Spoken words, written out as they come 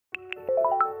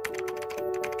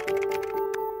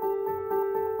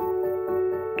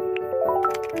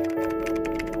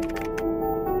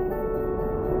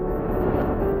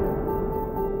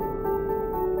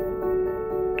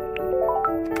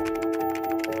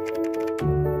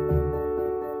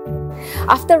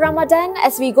After Ramadan,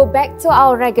 as we go back to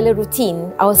our regular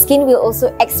routine, our skin will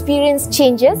also experience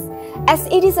changes as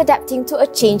it is adapting to a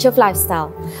change of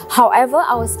lifestyle. However,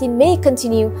 our skin may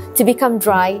continue to become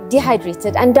dry,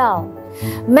 dehydrated and dull.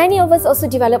 Many of us also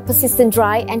develop persistent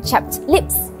dry and chapped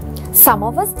lips. Some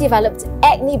of us developed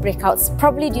acne breakouts,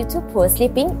 probably due to poor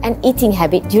sleeping and eating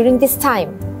habit during this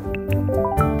time.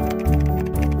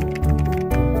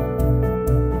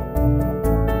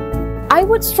 I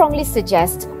would strongly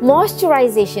suggest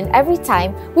moisturization every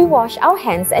time we wash our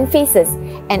hands and faces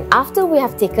and after we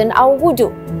have taken our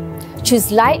wudu.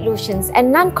 Choose light lotions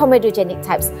and non-comedogenic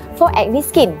types for acne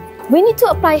skin. We need to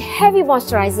apply heavy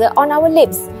moisturizer on our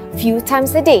lips few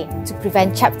times a day to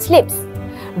prevent chapped lips.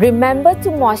 Remember to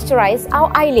moisturize our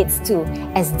eyelids too,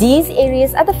 as these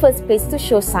areas are the first place to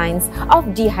show signs of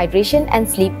dehydration and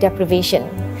sleep deprivation.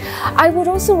 I would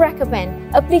also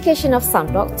recommend application of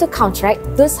sunblock to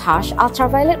counteract those harsh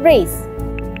ultraviolet rays.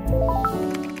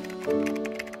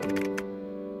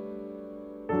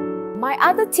 My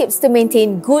other tips to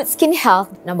maintain good skin health: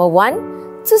 number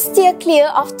 1, to steer clear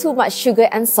of too much sugar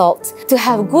and salt, to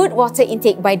have good water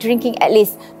intake by drinking at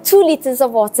least 2 liters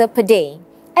of water per day.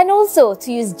 And also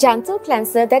to use gentle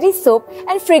cleanser that is soap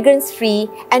and fragrance free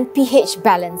and pH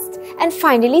balanced. And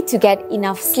finally, to get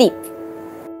enough sleep.